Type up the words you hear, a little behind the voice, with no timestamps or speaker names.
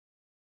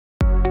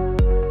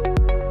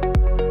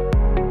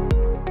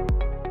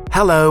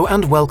Hello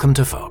and welcome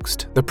to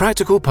Foxed, the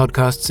practical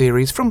podcast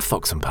series from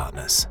Fox &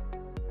 Partners.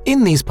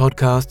 In these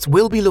podcasts,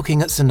 we'll be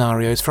looking at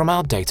scenarios from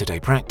our day-to-day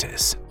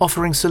practice,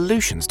 offering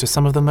solutions to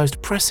some of the most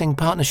pressing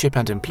partnership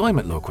and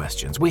employment law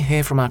questions we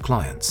hear from our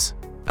clients.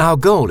 Our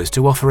goal is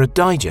to offer a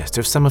digest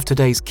of some of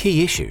today's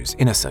key issues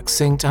in a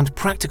succinct and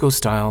practical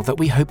style that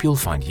we hope you'll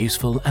find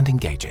useful and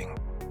engaging.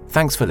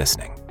 Thanks for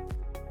listening.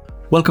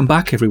 Welcome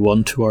back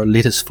everyone to our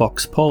latest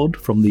Fox pod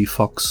from the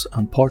Fox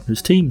 &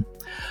 Partners team.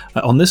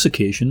 On this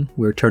occasion,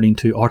 we're turning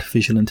to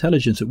artificial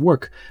intelligence at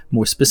work,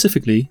 more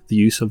specifically the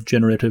use of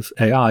generative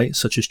AI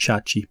such as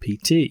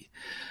ChatGPT.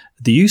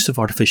 The use of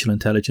artificial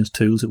intelligence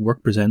tools at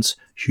work presents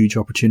huge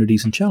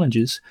opportunities and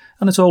challenges,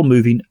 and it's all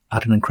moving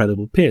at an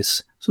incredible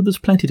pace, so there's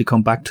plenty to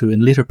come back to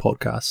in later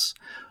podcasts.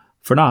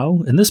 For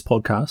now, in this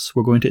podcast,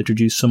 we're going to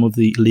introduce some of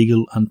the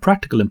legal and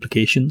practical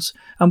implications,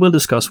 and we'll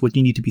discuss what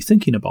you need to be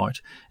thinking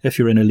about if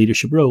you're in a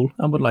leadership role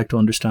and would like to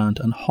understand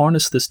and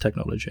harness this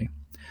technology.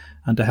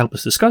 And to help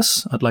us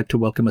discuss, I'd like to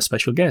welcome a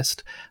special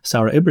guest,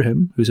 Sarah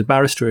Ibrahim, who's a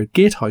barrister at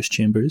Gatehouse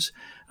Chambers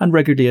and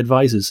regularly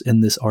advises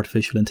in this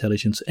artificial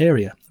intelligence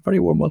area. A very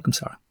warm welcome,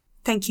 Sarah.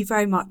 Thank you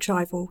very much,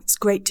 Ivor. It's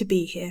great to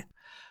be here.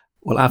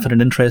 Well, I've had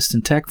an interest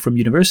in tech from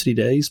university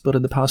days, but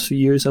in the past few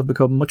years I've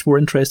become much more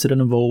interested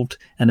and involved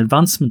in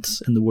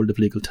advancements in the world of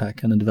legal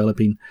tech and in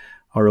developing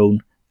our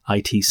own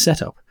IT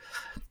setup.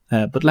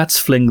 But let's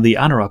fling the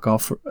anorak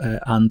off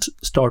and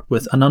start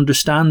with an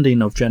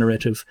understanding of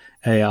generative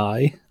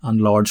AI and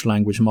large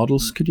language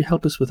models. Could you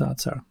help us with that,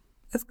 Sarah?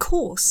 Of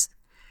course.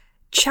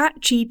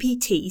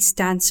 ChatGPT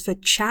stands for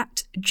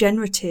Chat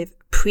Generative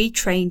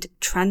Pre-trained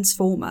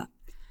Transformer.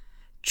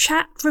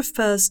 Chat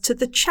refers to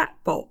the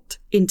chatbot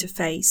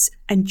interface,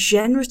 and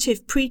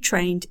generative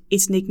pre-trained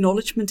is an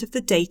acknowledgement of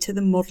the data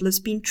the model has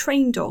been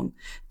trained on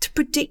to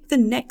predict the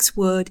next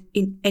word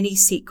in any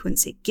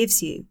sequence it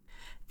gives you.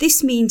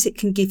 This means it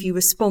can give you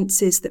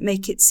responses that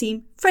make it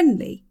seem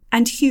friendly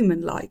and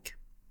human-like.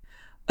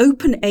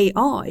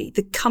 OpenAI,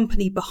 the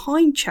company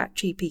behind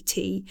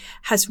ChatGPT,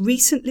 has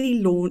recently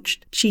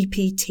launched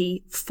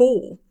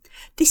GPT-4.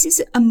 This is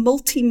a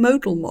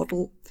multimodal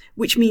model,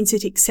 which means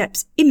it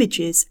accepts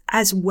images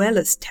as well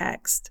as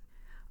text.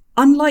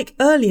 Unlike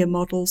earlier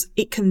models,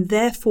 it can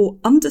therefore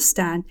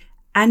understand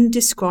and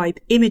describe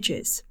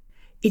images.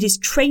 It is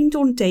trained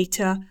on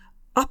data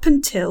up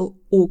until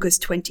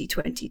August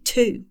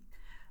 2022.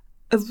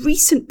 A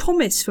recent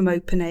promise from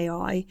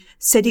OpenAI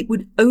said it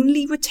would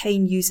only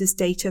retain users'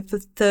 data for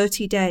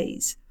 30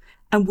 days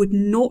and would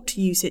not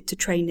use it to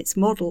train its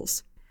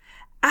models.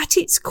 At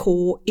its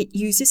core, it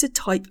uses a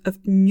type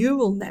of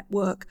neural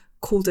network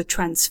called a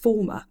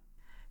transformer.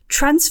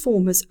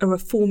 Transformers are a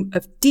form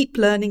of deep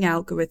learning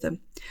algorithm.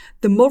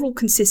 The model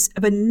consists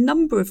of a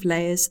number of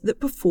layers that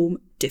perform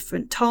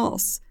different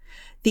tasks.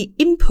 The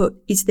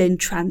input is then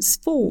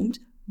transformed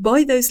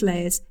by those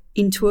layers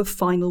into a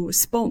final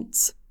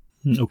response.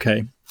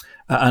 Okay,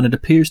 and it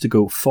appears to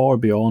go far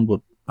beyond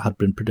what had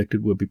been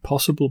predicted would be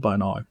possible by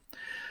now.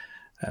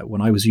 When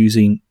I was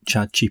using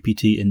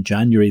ChatGPT in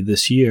January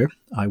this year,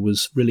 I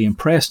was really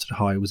impressed at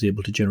how I was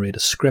able to generate a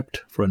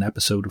script for an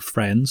episode of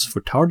Friends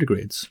for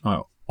tardigrades.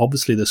 Now,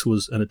 obviously this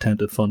was an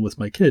attempt at fun with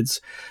my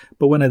kids,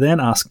 but when I then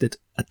asked it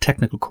a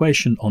technical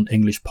question on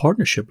English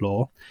partnership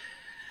law,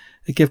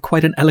 it gave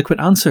quite an eloquent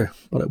answer,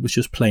 but it was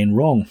just plain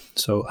wrong.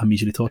 So I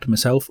immediately thought to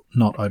myself,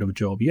 not out of a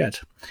job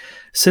yet.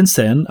 Since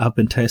then, I've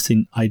been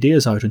testing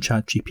ideas out on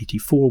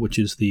ChatGPT-4, which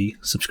is the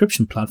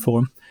subscription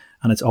platform,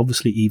 and it's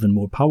obviously even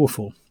more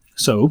powerful.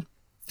 So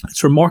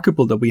it's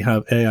remarkable that we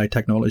have AI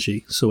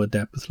technology so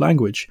adept with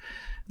language.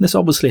 And this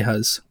obviously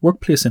has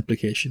workplace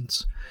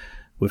implications.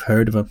 We've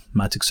heard of a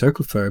Magic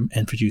Circle firm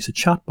introduce a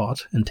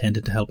chatbot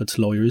intended to help its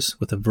lawyers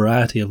with a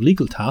variety of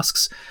legal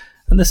tasks,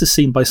 and this is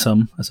seen by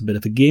some as a bit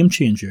of a game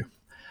changer.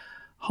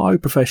 How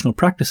professional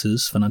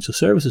practices, financial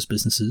services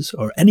businesses,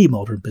 or any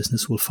modern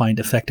business will find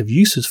effective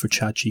uses for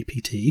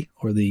ChatGPT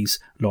or these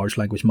large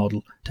language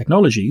model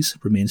technologies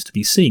remains to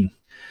be seen.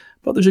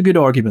 But there's a good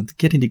argument that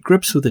getting to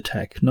grips with the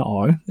tech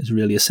now is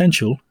really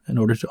essential in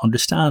order to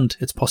understand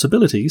its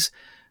possibilities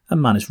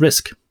and manage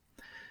risk.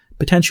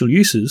 Potential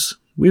uses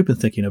we've been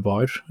thinking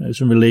about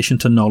is in relation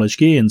to knowledge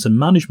gains and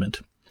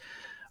management.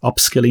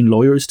 Upskilling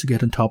lawyers to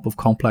get on top of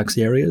complex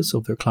areas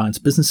of their clients'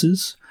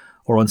 businesses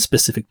or on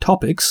specific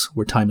topics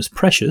where time is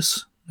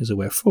precious is a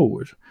way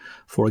forward.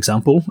 For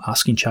example,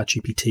 asking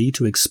ChatGPT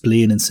to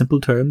explain in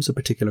simple terms a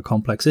particular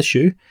complex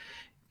issue,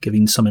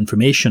 giving some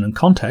information and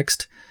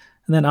context,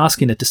 and then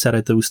asking it to set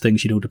out those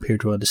things you don't appear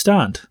to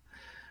understand.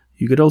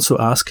 You could also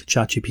ask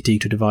ChatGPT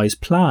to devise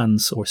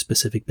plans or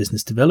specific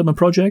business development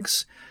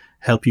projects,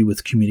 help you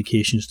with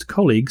communications to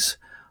colleagues,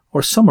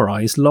 or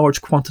summarise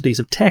large quantities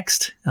of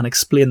text and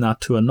explain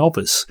that to a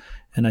novice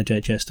in a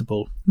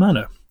digestible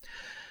manner.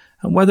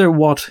 And whether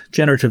what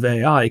generative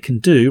AI can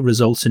do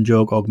results in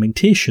job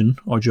augmentation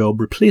or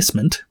job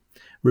replacement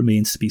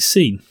remains to be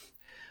seen.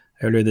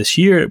 Earlier this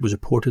year, it was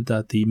reported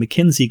that the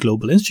McKinsey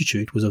Global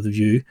Institute was of the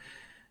view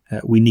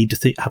we need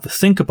to have a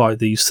think about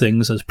these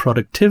things as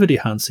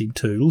productivity-enhancing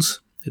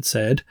tools, it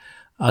said,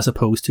 as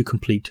opposed to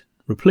complete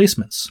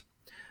replacements.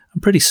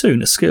 And pretty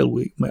soon, a skill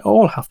we may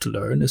all have to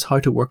learn is how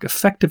to work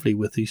effectively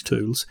with these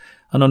tools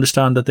and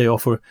understand that they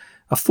offer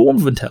a form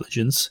of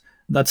intelligence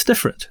that's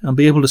different and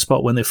be able to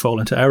spot when they fall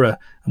into error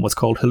and what's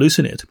called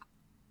hallucinate.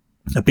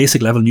 A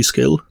basic level new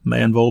skill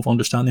may involve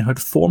understanding how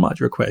to format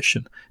your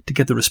question to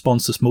get the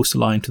response that's most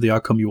aligned to the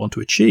outcome you want to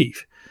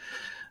achieve.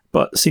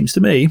 But it seems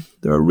to me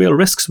there are real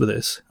risks with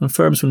this, and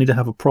firms will need to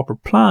have a proper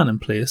plan in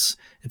place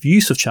if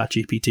use of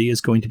ChatGPT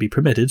is going to be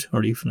permitted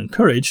or even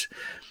encouraged.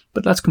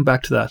 But let's come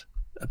back to that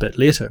a bit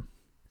later.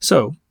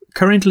 So,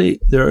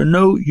 currently there are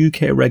no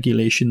UK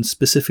regulations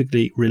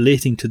specifically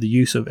relating to the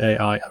use of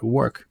AI at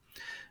work.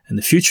 In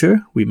the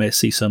future, we may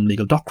see some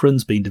legal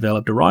doctrines being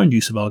developed around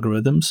use of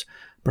algorithms,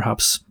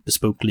 perhaps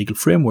bespoke legal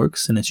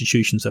frameworks and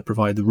institutions that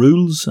provide the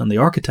rules and the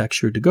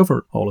architecture to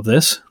govern all of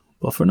this.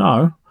 But for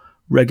now,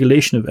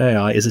 regulation of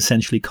AI is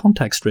essentially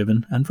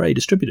context-driven and very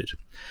distributed.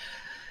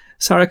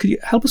 Sarah, could you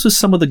help us with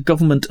some of the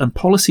government and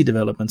policy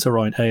developments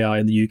around AI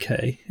in the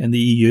UK, in the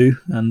EU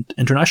and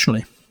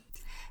internationally?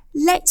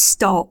 Let's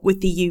start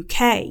with the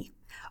UK.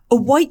 A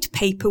white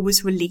paper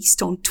was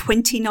released on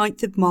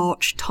 29th of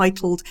March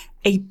titled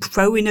A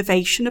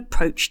Pro-Innovation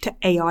Approach to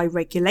AI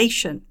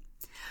Regulation.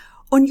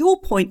 On your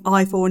point,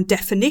 Ivor, on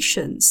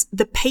definitions,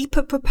 the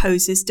paper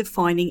proposes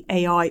defining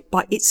AI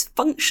by its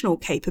functional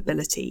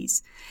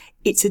capabilities,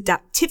 its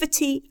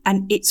adaptivity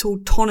and its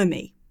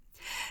autonomy.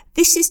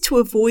 This is to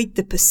avoid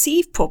the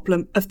perceived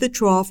problem of the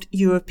draft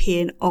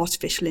European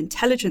Artificial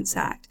Intelligence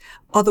Act,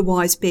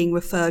 otherwise being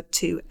referred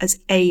to as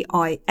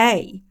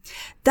AIA.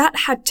 That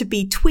had to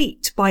be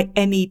tweaked by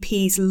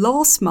MEPs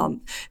last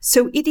month,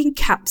 so it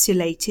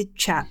encapsulated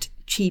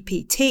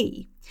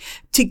ChatGPT.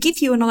 To give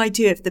you an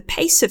idea of the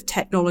pace of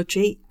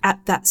technology,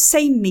 at that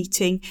same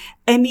meeting,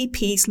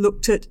 MEPs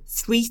looked at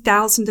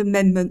 3,000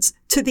 amendments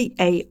to the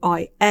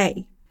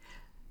AIA.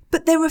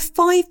 But there are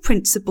 5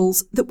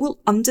 principles that will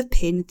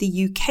underpin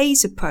the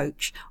UK's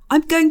approach.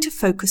 I'm going to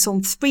focus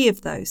on 3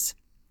 of those.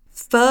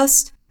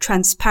 First,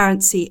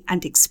 transparency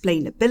and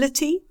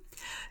explainability.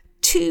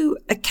 2,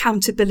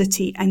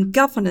 accountability and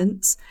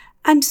governance.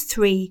 And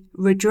 3,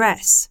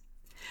 redress.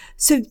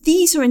 So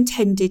these are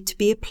intended to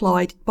be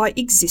applied by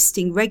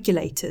existing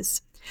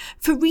regulators.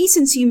 For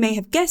reasons you may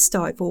have guessed,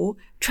 Ivor,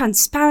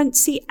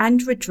 transparency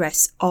and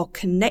redress are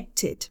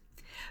connected.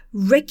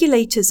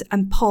 Regulators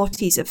and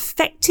parties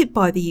affected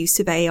by the use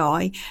of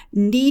AI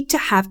need to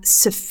have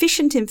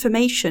sufficient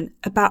information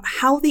about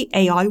how the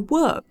AI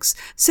works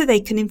so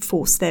they can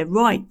enforce their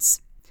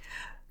rights.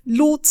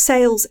 Lord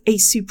Sales, a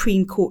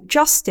Supreme Court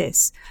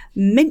Justice,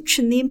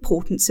 mentioned the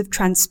importance of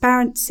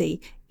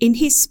transparency in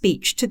his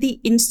speech to the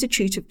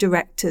Institute of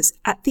Directors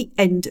at the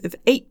end of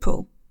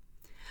April.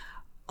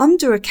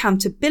 Under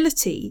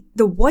accountability,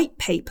 the white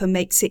paper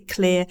makes it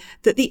clear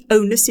that the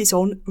onus is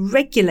on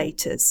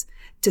regulators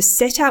to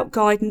set out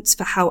guidance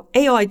for how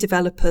AI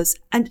developers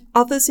and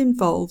others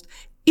involved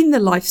in the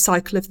life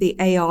cycle of the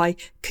AI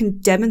can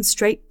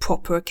demonstrate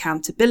proper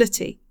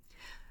accountability.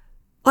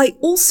 I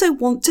also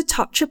want to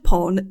touch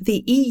upon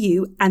the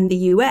EU and the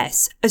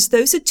US, as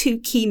those are 2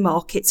 key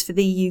markets for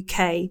the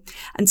UK,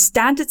 and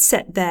standards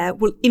set there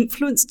will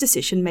influence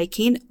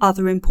decision-making in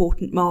other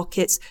important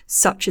markets,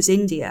 such as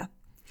India.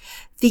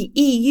 The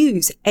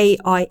EU's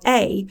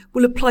AIA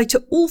will apply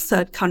to all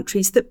third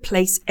countries that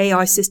place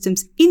AI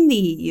systems in the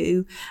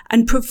EU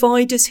and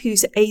providers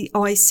whose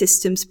AI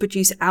systems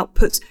produce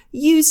outputs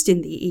used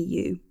in the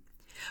EU.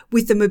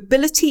 With the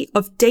mobility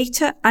of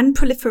data and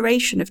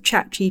proliferation of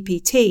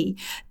ChatGPT,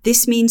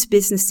 this means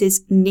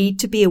businesses need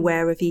to be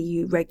aware of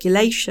EU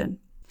regulation.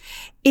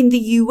 In the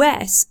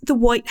US, the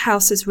White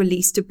House has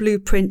released a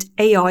blueprint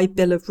AI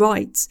Bill of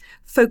Rights,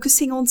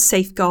 focusing on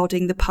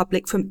safeguarding the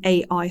public from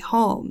AI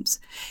harms.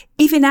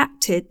 If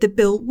enacted, the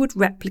bill would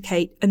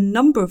replicate a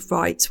number of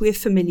rights we are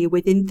familiar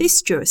with in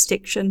this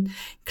jurisdiction,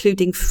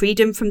 including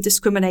freedom from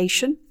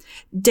discrimination,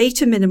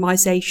 data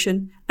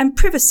minimization, and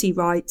privacy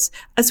rights,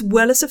 as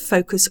well as a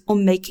focus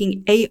on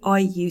making AI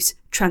use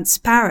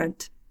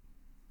transparent.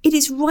 It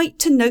is right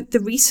to note the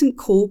recent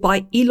call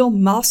by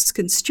Elon Musk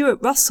and Stuart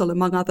Russell,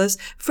 among others,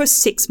 for a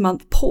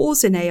 6-month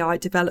pause in AI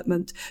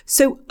development,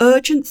 so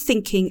urgent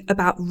thinking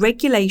about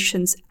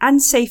regulations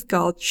and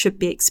safeguards should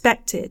be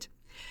expected.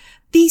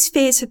 These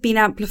fears have been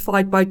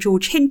amplified by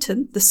George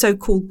Hinton, the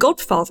so-called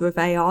godfather of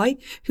AI,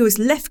 who has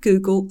left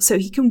Google so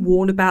he can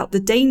warn about the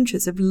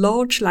dangers of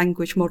large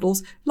language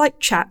models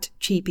like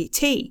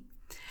ChatGPT.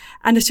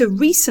 And at a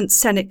recent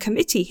Senate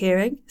committee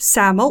hearing,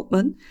 Sam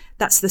Altman,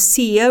 that's the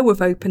CEO of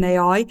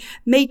OpenAI,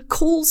 made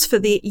calls for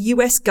the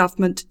US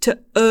government to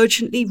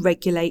urgently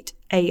regulate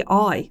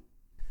AI.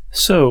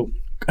 So,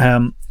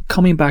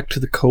 coming back to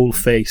the coal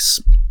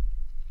face,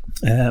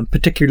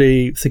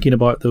 particularly thinking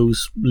about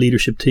those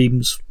leadership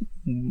teams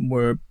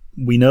where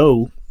we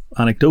know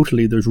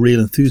anecdotally there's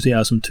real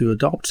enthusiasm to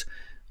adopt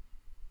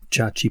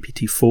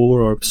ChatGPT-4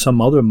 or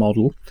some other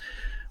model,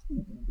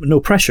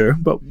 no pressure,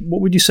 but what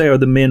would you say are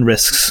the main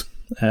risks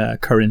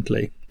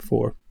currently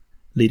for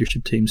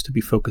leadership teams to be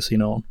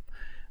focusing on?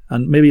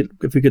 And maybe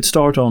if we could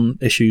start on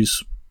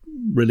issues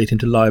relating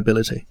to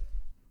liability.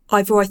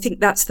 Ivor, I think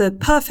that's the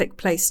perfect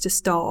place to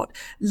start.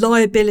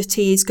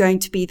 Liability is going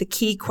to be the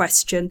key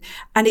question,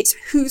 and it's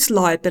whose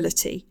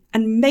liability?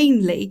 And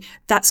mainly,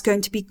 that's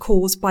going to be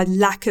caused by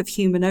lack of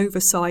human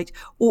oversight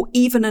or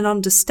even an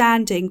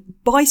understanding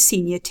by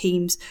senior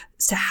teams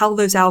as to how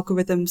those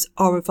algorithms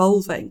are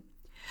evolving.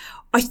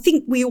 I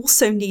think we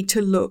also need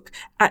to look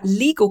at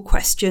legal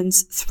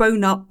questions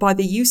thrown up by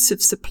the use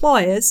of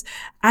suppliers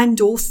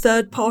and or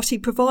third-party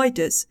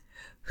providers.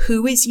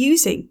 Who is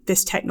using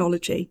this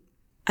technology?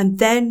 And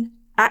then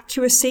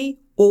accuracy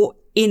or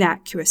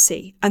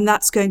inaccuracy. And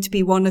that's going to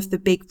be one of the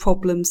big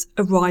problems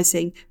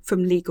arising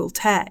from legal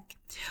tech.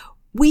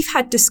 We've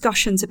had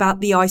discussions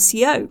about the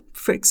ICO,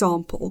 for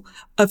example,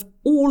 of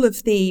all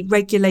of the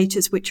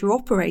regulators which are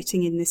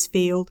operating in this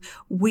field.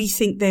 We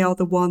think they are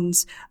the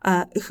ones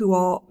who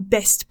are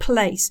best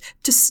placed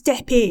to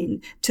step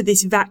in to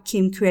this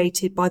vacuum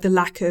created by the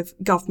lack of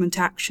government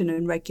action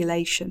and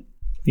regulation.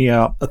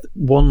 Yeah,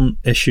 one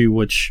issue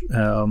which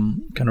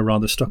kind of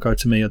rather stuck out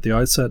to me at the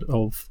outset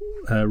of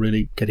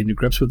really getting to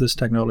grips with this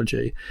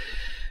technology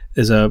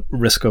is a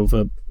risk of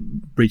a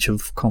breach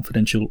of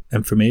confidential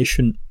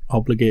information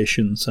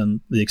obligations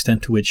and the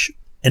extent to which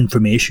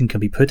information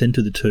can be put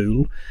into the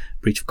tool,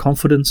 breach of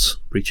confidence,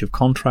 breach of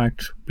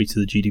contract, breach of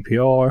the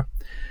GDPR,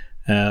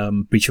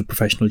 breach of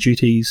professional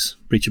duties,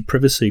 breach of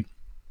privacy.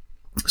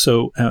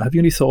 So have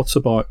you any thoughts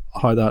about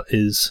how that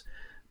is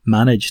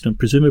managed? And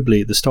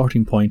presumably the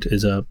starting point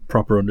is a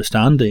proper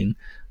understanding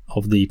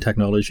of the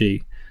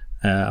technology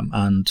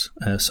and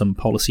some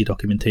policy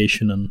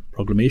documentation and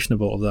proclamation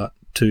of all of that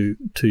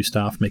to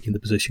staff, making the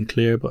position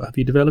clear. But have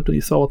you developed any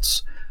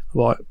thoughts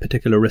about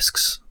particular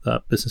risks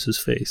that businesses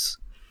face?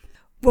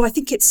 Well, I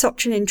think it's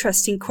such an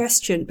interesting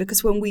question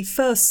because when we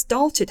first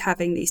started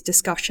having these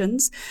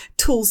discussions,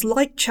 tools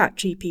like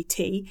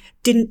ChatGPT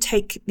didn't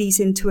take these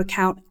into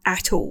account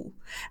at all.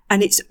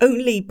 And it's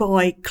only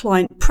by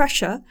client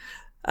pressure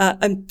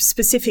and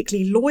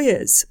specifically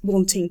lawyers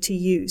wanting to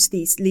use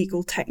these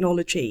legal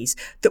technologies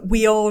that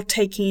we are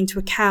taking into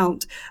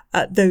account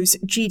those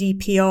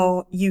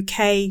GDPR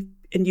UK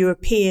and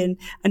European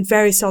and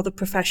various other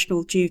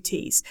professional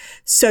duties.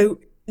 So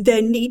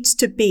there needs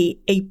to be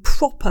a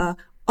proper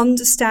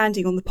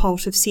understanding on the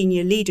part of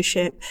senior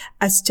leadership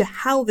as to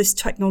how this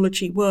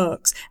technology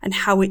works and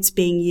how it's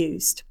being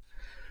used.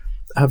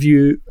 Have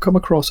you come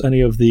across any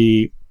of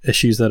the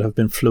issues that have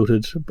been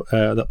floated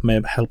that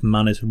may help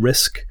manage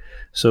risk?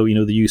 So,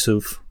 the use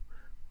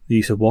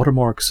of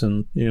watermarks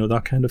and,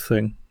 that kind of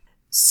thing.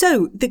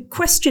 So the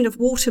question of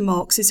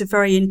watermarks is a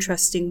very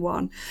interesting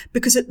one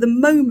because at the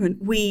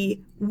moment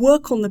we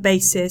work on the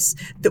basis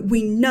that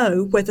we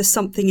know whether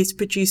something is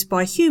produced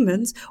by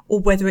humans or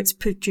whether it's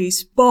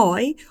produced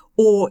by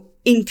or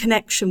in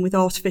connection with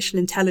artificial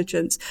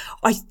intelligence.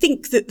 I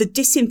think that the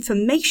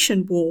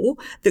disinformation war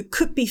that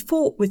could be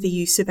fought with the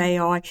use of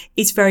AI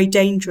is very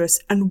dangerous,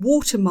 and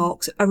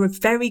watermarks are a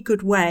very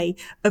good way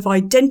of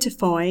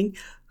identifying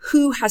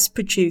who has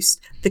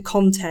produced the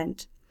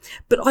content.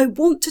 But I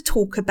want to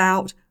talk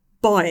about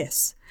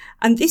bias.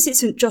 And this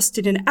isn't just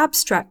in an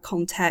abstract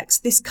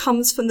context. This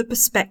comes from the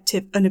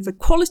perspective of an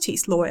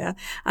equalities lawyer.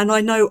 And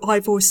I know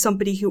Ivor is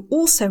somebody who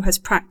also has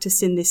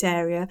practiced in this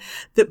area,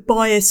 that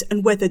bias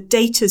and whether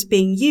data is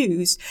being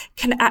used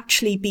can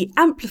actually be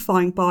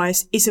amplifying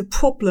bias is a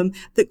problem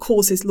that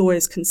causes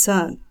lawyers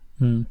concern.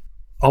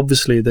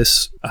 Obviously,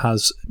 this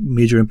has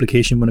major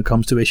implication when it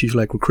comes to issues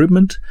like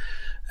recruitment.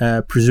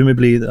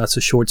 Presumably, that's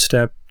a short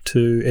step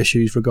to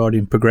issues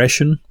regarding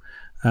progression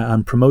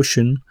and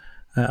promotion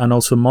and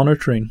also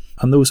monitoring.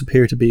 And those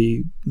appear to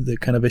be the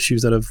kind of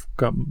issues that have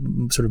got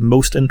sort of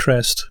most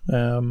interest.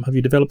 Have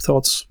you developed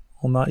thoughts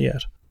on that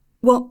yet?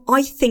 Well,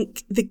 I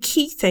think the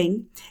key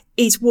thing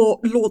is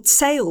what Lord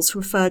Sales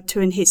referred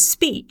to in his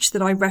speech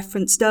that I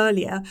referenced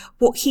earlier,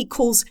 what he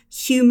calls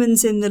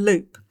humans in the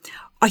loop.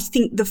 I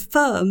think the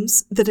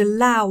firms that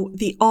allow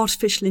the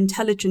artificial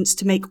intelligence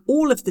to make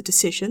all of the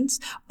decisions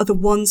are the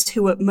ones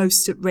who are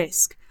most at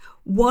risk.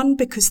 One,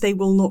 because they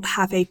will not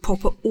have a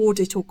proper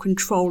audit or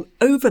control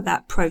over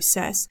that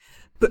process,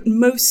 but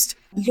most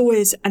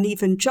lawyers and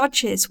even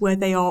judges, where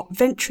they are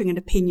venturing an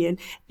opinion,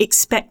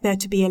 expect there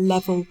to be a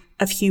level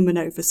of human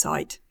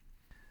oversight.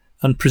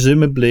 And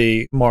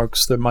presumably,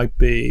 Marks, there might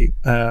be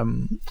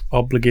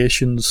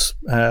obligations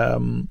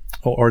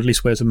or at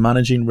least ways of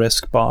managing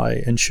risk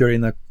by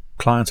ensuring that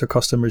clients or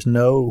customers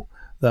know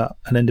that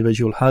an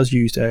individual has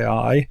used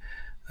AI.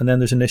 And then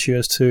there's an issue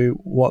as to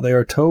what they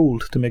are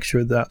told to make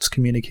sure that's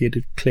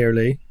communicated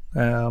clearly.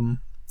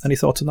 Any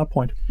thoughts on that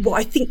point? Well,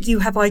 I think you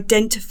have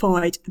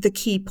identified the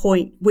key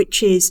point,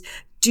 which is,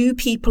 do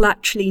people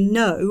actually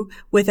know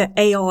whether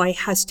AI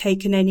has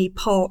taken any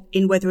part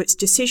in whether it's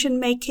decision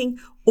making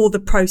or the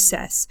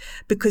process?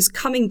 Because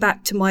coming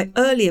back to my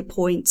earlier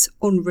points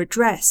on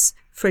redress,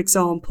 for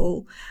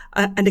example,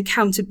 and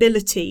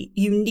accountability,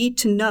 you need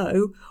to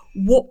know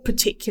what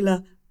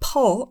particular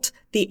part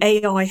the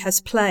AI has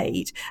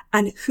played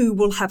and who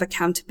will have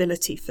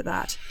accountability for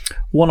that.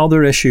 One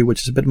other issue,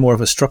 which is a bit more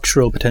of a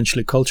structural,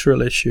 potentially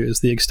cultural issue,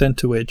 is the extent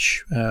to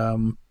which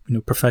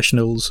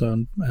professionals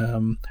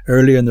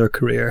early in their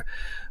career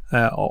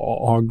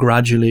are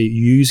gradually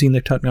using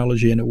the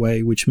technology in a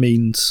way which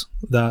means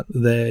that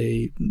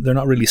they're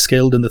not really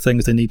skilled in the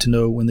things they need to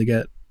know when they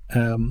get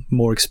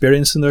more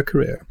experience in their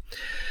career.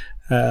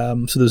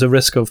 So there's a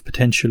risk of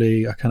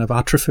potentially a kind of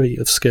atrophy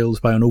of skills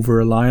by an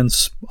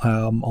over-reliance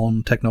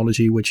on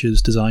technology which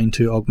is designed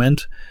to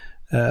augment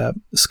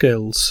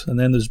skills. And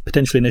then there's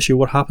potentially an issue: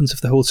 what happens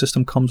if the whole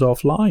system comes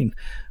offline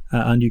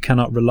and you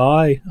cannot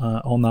rely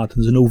on that?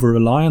 There's an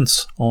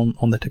over-reliance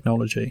on the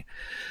technology.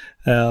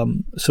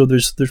 So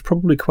there's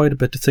probably quite a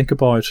bit to think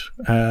about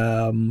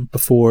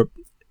before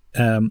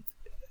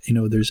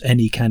there's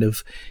any kind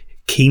of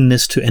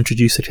keenness to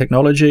introduce the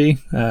technology.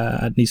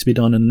 It needs to be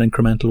done in an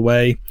incremental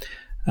way.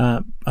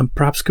 And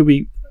perhaps could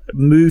we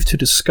move to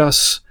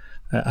discuss,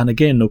 and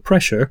again, no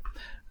pressure,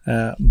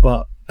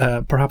 but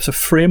perhaps a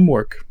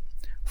framework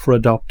for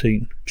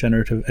adopting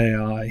generative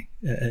AI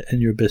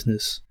in your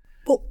business?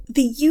 Well,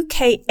 the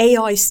UK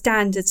AI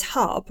Standards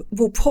Hub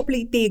will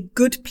probably be a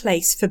good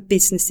place for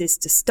businesses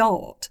to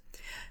start.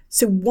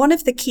 So one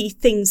of the key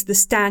things the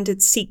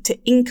standards seek to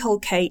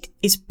inculcate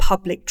is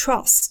public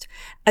trust,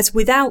 as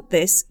without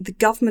this, the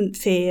government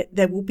fear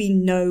there will be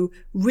no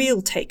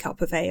real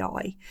take-up of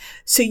AI.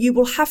 So you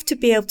will have to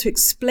be able to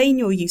explain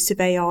your use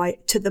of AI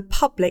to the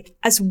public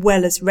as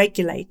well as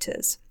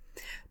regulators.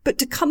 But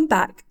to come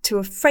back to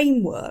a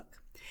framework,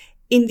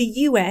 in the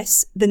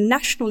US, the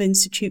National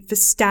Institute for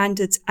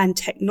Standards and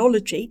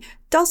Technology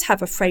does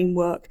have a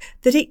framework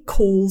that it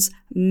calls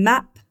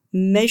Map,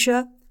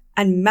 Measure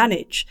and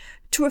Manage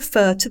to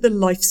refer to the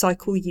life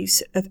cycle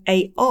use of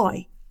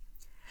AI.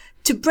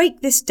 To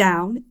break this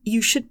down,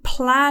 you should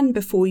plan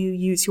before you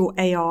use your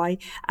AI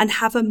and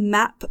have a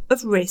map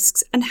of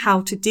risks and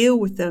how to deal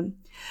with them.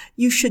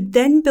 You should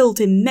then build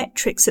in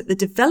metrics at the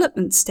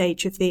development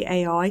stage of the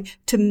AI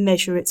to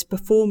measure its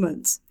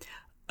performance.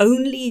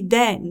 Only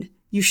then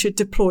you should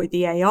deploy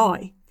the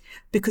AI,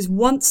 because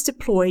once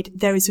deployed,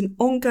 there is an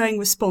ongoing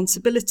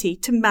responsibility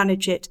to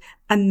manage it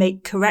and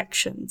make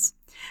corrections.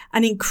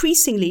 And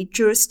increasingly,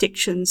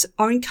 jurisdictions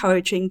are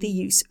encouraging the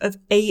use of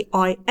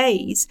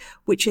AIAs,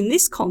 which in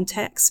this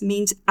context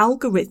means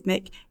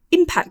algorithmic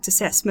impact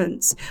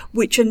assessments,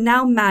 which are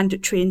now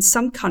mandatory in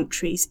some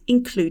countries,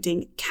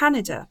 including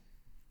Canada.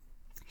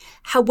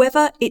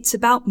 However, it's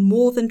about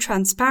more than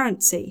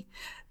transparency.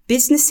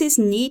 Businesses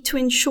need to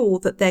ensure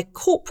that their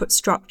corporate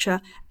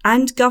structure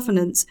and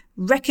governance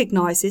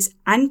recognises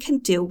and can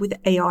deal with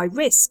AI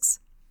risks.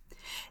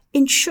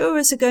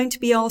 Insurers are going to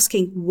be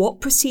asking what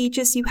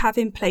procedures you have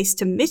in place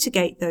to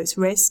mitigate those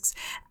risks,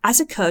 as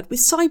occurred with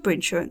cyber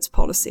insurance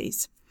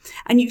policies.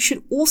 And you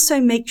should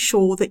also make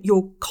sure that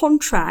your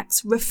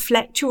contracts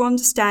reflect your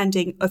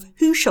understanding of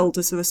who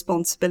shoulders the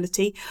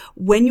responsibility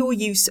when your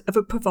use of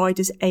a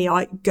provider's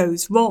AI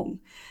goes wrong.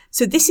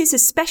 So this is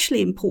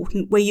especially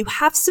important where you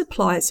have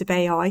suppliers of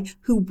AI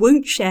who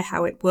won't share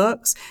how it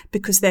works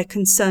because they're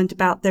concerned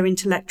about their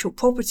intellectual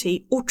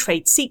property or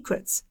trade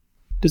secrets.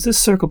 Does this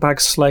circle back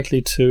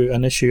slightly to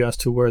an issue as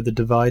to where the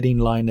dividing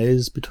line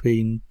is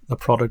between the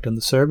product and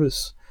the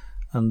service,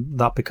 and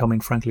that becoming,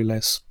 frankly,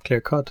 less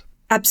clear-cut?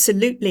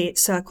 Absolutely, it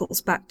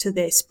circles back to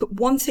this. But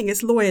one thing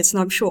as lawyers,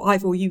 and I'm sure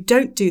Ivor, you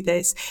don't do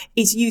this,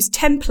 is use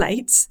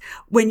templates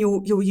when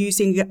you're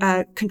using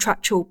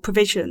contractual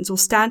provisions or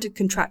standard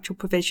contractual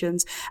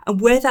provisions.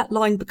 And where that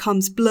line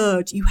becomes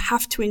blurred, you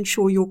have to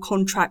ensure your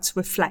contracts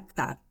reflect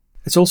that.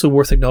 It's also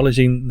worth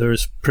acknowledging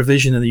there's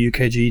provision in the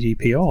UK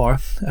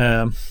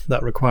GDPR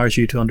that requires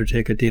you to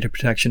undertake a data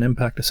protection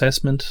impact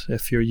assessment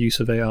if your use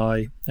of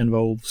AI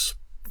involves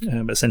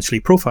essentially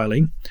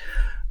profiling,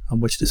 on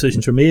which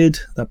decisions are made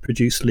that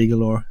produce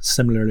legal or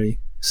similarly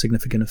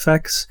significant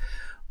effects,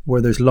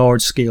 where there's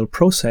large-scale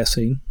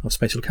processing of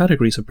special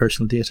categories of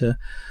personal data,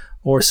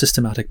 or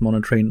systematic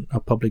monitoring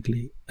of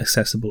publicly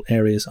accessible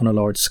areas on a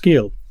large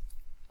scale.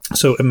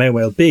 So it may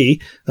well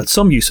be that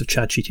some use of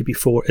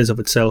ChatGPT-4 is of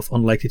itself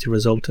unlikely to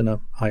result in a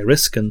high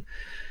risk and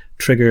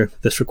trigger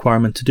this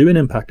requirement to do an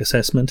impact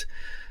assessment.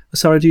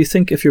 Sarah, do you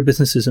think if your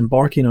business is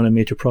embarking on a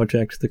major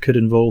project that could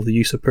involve the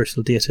use of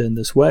personal data in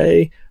this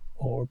way,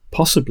 or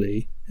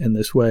possibly in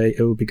this way,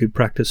 it would be good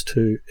practice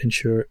to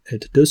ensure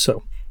it does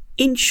so?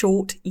 In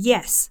short,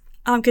 yes.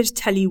 I'm going to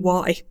tell you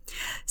why.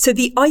 So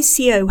the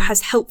ICO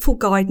has helpful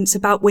guidance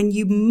about when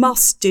you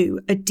must do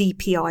a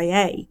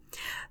DPIA.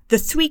 The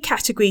three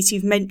categories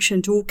you've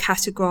mentioned are all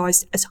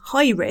categorised as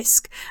high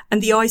risk,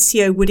 and the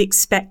ICO would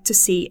expect to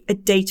see a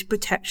data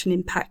protection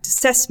impact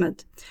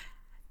assessment.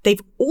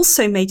 They've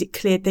also made it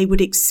clear they would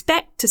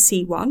expect to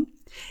see one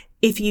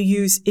if you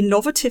use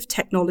innovative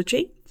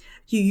technology,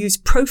 you use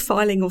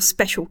profiling or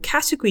special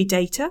category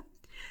data,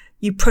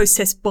 you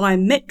process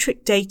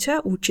biometric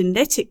data or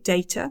genetic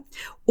data,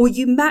 or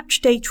you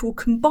match data or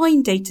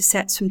combine data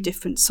sets from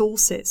different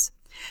sources.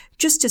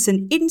 Just as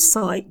an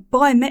insight,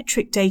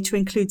 biometric data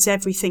includes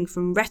everything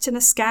from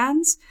retina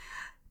scans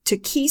to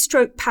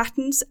keystroke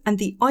patterns, and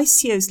the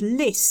ICO's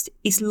list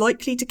is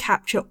likely to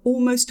capture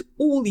almost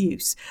all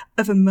use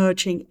of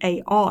emerging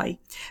AI.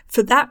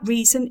 For that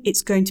reason,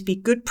 it's going to be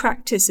good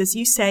practice, as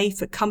you say,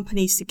 for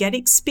companies to get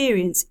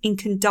experience in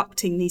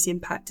conducting these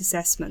impact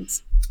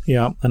assessments.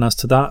 Yeah, and as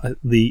to that,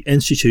 the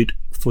Institute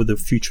for the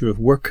Future of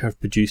Work have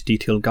produced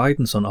detailed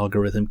guidance on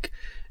algorithmic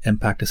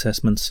impact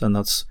assessments, and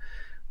that's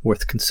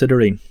worth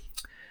considering.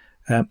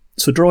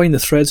 So drawing the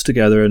threads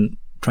together and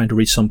trying to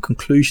reach some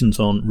conclusions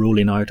on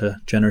rolling out a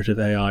generative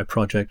AI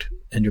project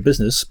in your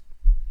business,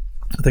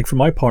 I think for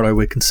my part I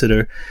would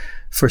consider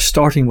first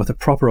starting with a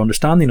proper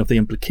understanding of the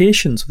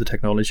implications of the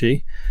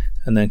technology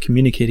and then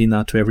communicating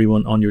that to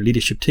everyone on your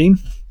leadership team,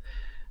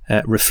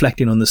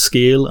 reflecting on the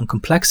scale and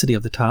complexity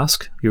of the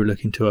task you're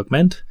looking to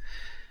augment.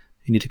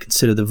 You need to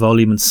consider the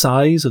volume and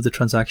size of the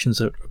transactions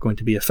that are going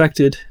to be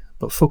affected,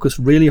 but focus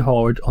really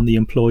hard on the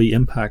employee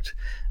impact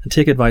and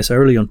take advice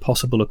early on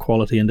possible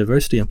equality and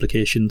diversity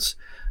implications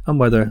and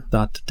whether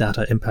that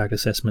data impact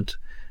assessment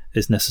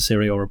is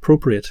necessary or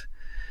appropriate.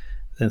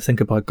 Then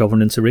think about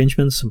governance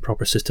arrangements and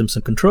proper systems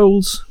and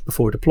controls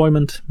before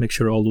deployment. Make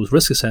sure all those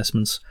risk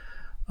assessments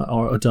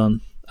are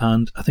done.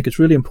 And I think it's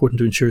really important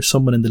to ensure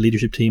someone in the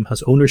leadership team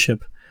has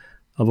ownership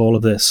of all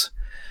of this.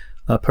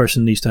 That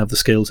person needs to have the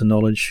skills and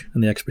knowledge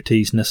and the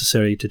expertise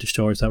necessary to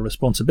discharge that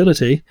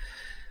responsibility.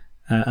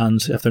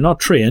 And if they're not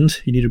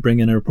trained, you need to bring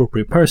in an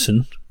appropriate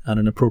person at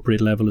an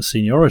appropriate level of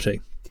seniority.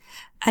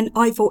 And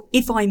Ivor,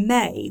 if I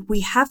may,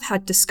 we have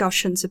had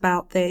discussions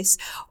about this.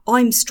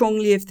 I'm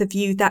strongly of the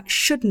view that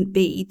shouldn't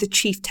be the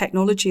Chief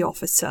Technology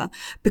Officer,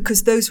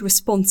 because those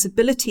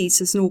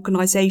responsibilities as an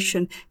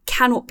organisation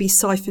cannot be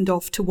siphoned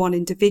off to one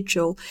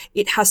individual.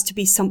 It has to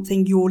be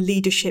something your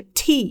leadership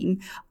team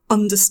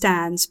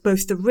understands,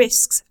 both the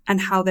risks and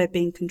how they're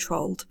being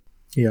controlled.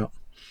 Yeah.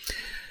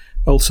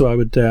 Also, I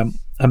would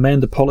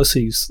amend the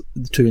policies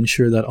to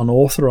ensure that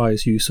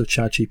unauthorised use of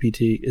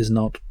ChatGPT is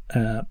not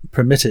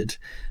permitted.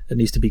 It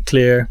needs to be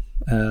clear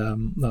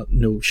that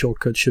no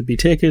shortcuts should be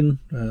taken.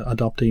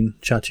 Adopting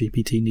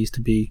ChatGPT needs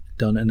to be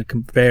done in a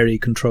very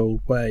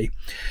controlled way.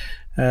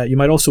 You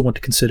might also want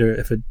to consider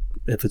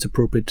if it's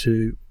appropriate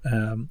to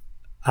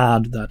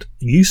add that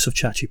use of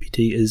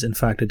ChatGPT is in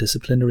fact a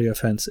disciplinary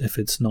offence if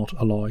it's not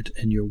allowed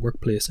in your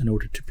workplace in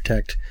order to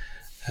protect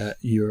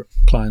your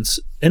clients'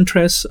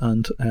 interests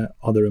and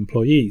other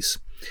employees.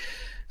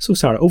 So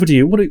Sarah, over to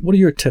you. What are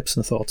your tips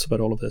and thoughts about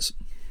all of this?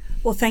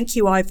 Well, thank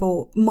you,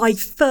 Ivor. My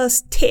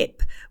first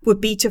tip would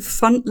be to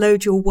front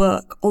load your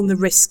work on the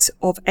risks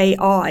of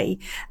AI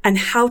and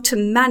how to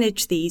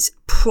manage these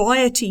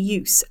prior to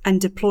use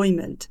and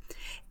deployment.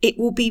 It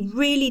will be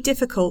really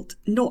difficult,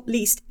 not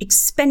least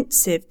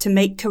expensive, to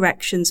make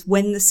corrections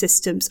when the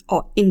systems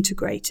are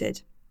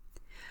integrated.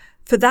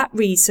 For that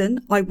reason,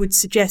 I would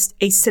suggest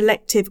a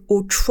selective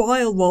or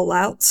trial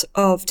rollout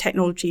of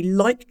technology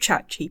like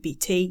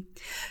ChatGPT.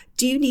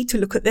 Do you need to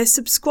look at their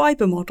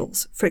subscriber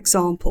models, for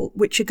example,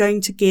 which are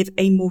going to give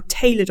a more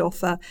tailored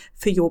offer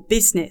for your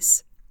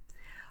business?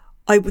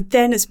 I would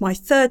then, as my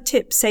third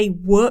tip, say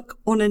work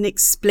on an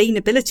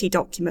explainability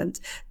document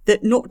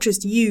that not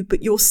just you,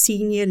 but your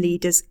senior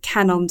leaders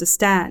can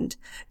understand.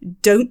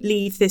 Don't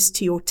leave this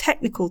to your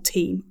technical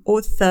team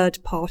or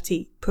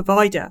third-party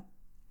provider.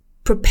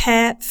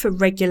 Prepare for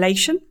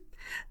regulation.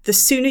 The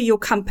sooner your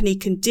company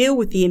can deal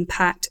with the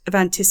impact of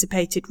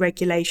anticipated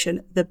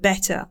regulation, the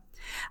better.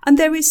 And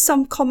there is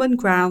some common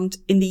ground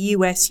in the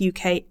US,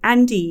 UK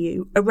and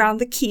EU around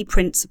the key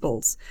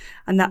principles,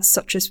 and that's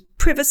such as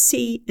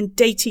privacy and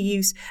data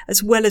use,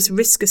 as well as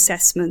risk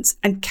assessments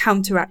and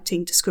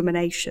counteracting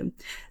discrimination.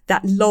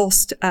 That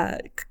last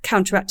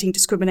counteracting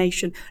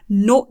discrimination,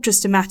 not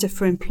just a matter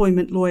for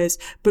employment lawyers,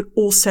 but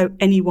also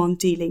anyone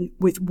dealing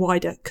with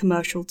wider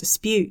commercial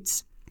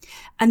disputes.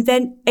 And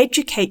then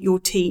educate your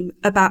team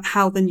about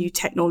how the new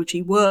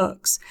technology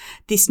works.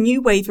 This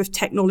new wave of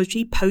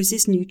technology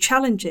poses new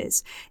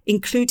challenges,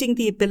 including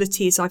the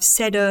ability, as I've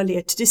said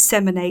earlier, to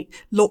disseminate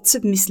lots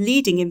of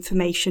misleading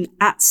information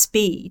at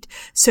speed.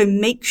 So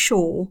make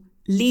sure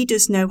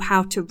leaders know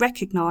how to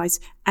recognise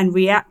and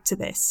react to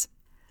this.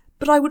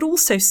 But I would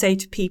also say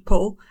to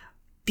people,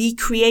 be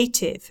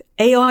creative.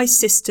 AI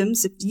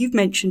systems, that you've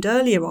mentioned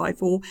earlier,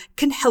 Ivor,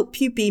 can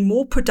help you be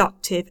more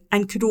productive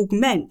and could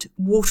augment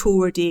what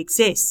already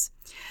exists.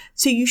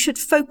 So you should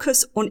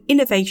focus on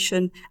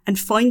innovation and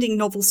finding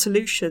novel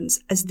solutions,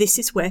 as this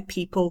is where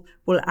people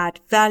will add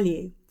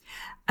value.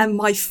 And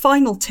my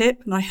final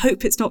tip, and I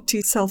hope it's not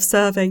too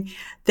self-serving,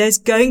 there's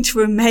going to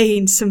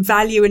remain some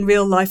value in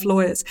real life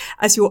lawyers.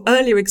 As your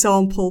earlier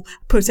example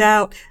put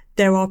out,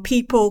 there are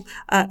people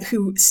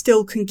who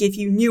still can give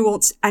you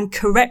nuanced and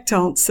correct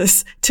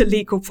answers to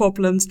legal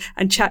problems,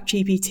 and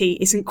ChatGPT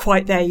isn't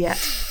quite there yet.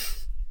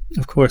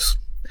 Of course.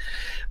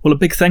 Well, a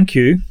big thank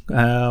you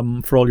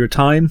for all your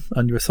time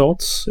and your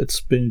thoughts. It's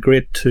been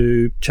great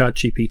to chat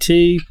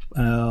GPT.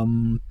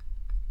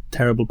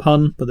 Terrible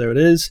pun, but there it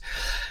is.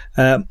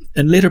 In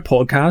later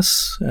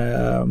podcasts,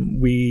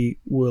 we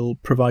will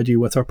provide you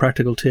with our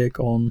practical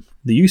take on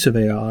the use of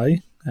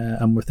AI,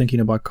 and we're thinking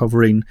about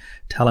covering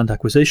talent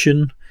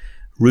acquisition,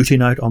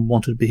 rooting out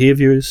unwanted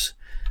behaviours,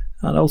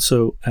 and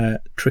also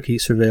tricky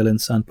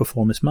surveillance and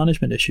performance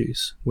management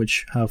issues,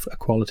 which have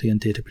equality and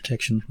data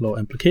protection law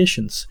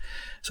implications.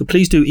 So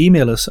please do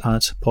email us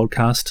at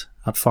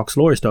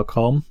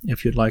podcast@foxlawyers.com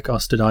if you'd like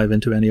us to dive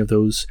into any of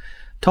those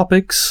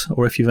topics,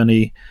 or if you have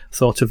any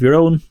thoughts of your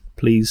own,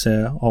 please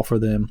offer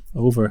them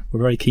over.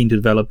 We're very keen to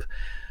develop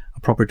a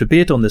proper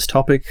debate on this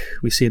topic.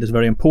 We see it as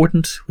very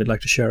important. We'd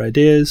like to share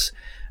ideas,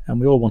 and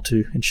we all want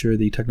to ensure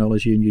the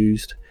technology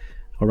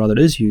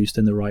is used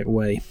in the right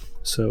way.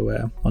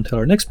 So until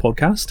our next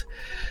podcast,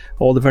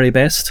 all the very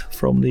best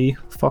from the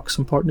Fox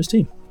and Partners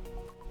team.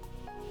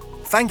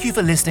 Thank you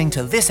for listening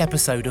to this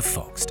episode of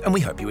Foxed, and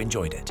we hope you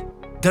enjoyed it.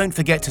 Don't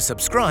forget to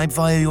subscribe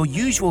via your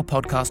usual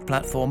podcast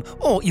platform,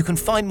 or you can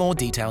find more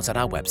details at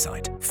our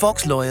website,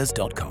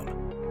 foxlawyers.com.